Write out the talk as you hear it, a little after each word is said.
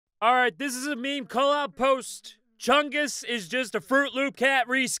Alright, this is a meme call-out post. Chungus is just a Fruit Loop cat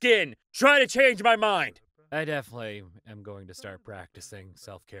reskin. Try to change my mind. I definitely am going to start practicing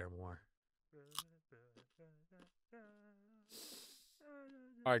self-care more.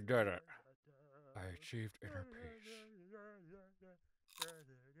 I did it. I achieved inner peace.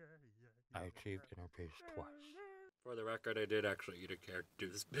 I achieved inner peace twice. For the record, I did actually eat a carrot to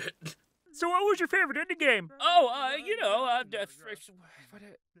do this bit. So what was your favorite indie game? Oh,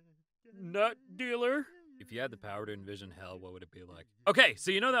 nut dealer. If you had the power to envision hell, what would it be like? Okay,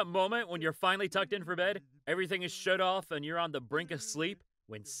 so you know that moment when you're finally tucked in for bed? Everything is shut off and you're on the brink of sleep?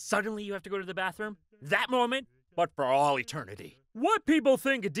 When suddenly you have to go to the bathroom? That moment, but for all eternity. What people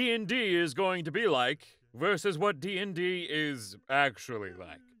think D&D is going to be like versus what D&D is actually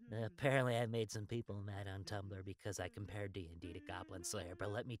like. Apparently I made some people mad on Tumblr because I compared D&D to Goblin Slayer,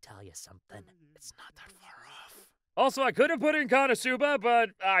 but let me tell you something. It's not that far off. Also, I could have put in Konosuba, but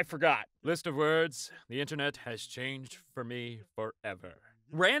I forgot. List of words. The internet has changed for me forever.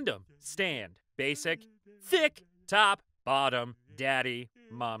 Random, stand, basic, thick, top, bottom, daddy,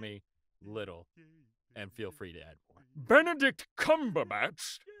 mommy, little. And feel free to add more. Benedict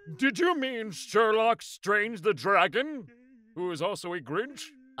Cumberbatch? Did you mean Sherlock Strange the Dragon? Who is also a Grinch?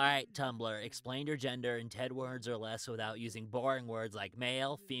 Alright, Tumblr, explain your gender in 10 words or less without using boring words like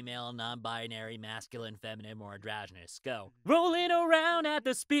male, female, non-binary, masculine, feminine, or androgynous. Go. Rolling around at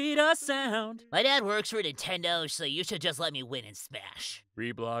the speed of sound. My dad works for Nintendo, so you should just let me win in Smash.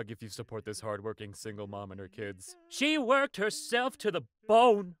 Reblog if you support this hardworking single mom and her kids. She worked herself to the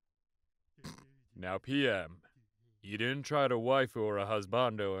bone. Now PM. You didn't try to waifu or a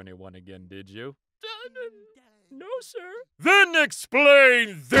husbando anyone again, did you? No, sir. Then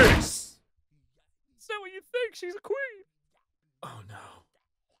explain this! Is that what you think? She's a queen. Oh no.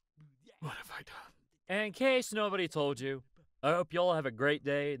 What have I done? And in case nobody told you, I hope you all have a great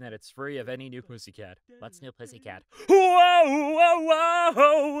day and that it's free of any new pussycat. What's new, pussycat? Whoa, whoa,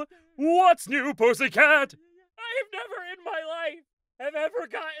 whoa! What's new, pussycat? I have never in my life have ever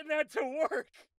gotten that to work.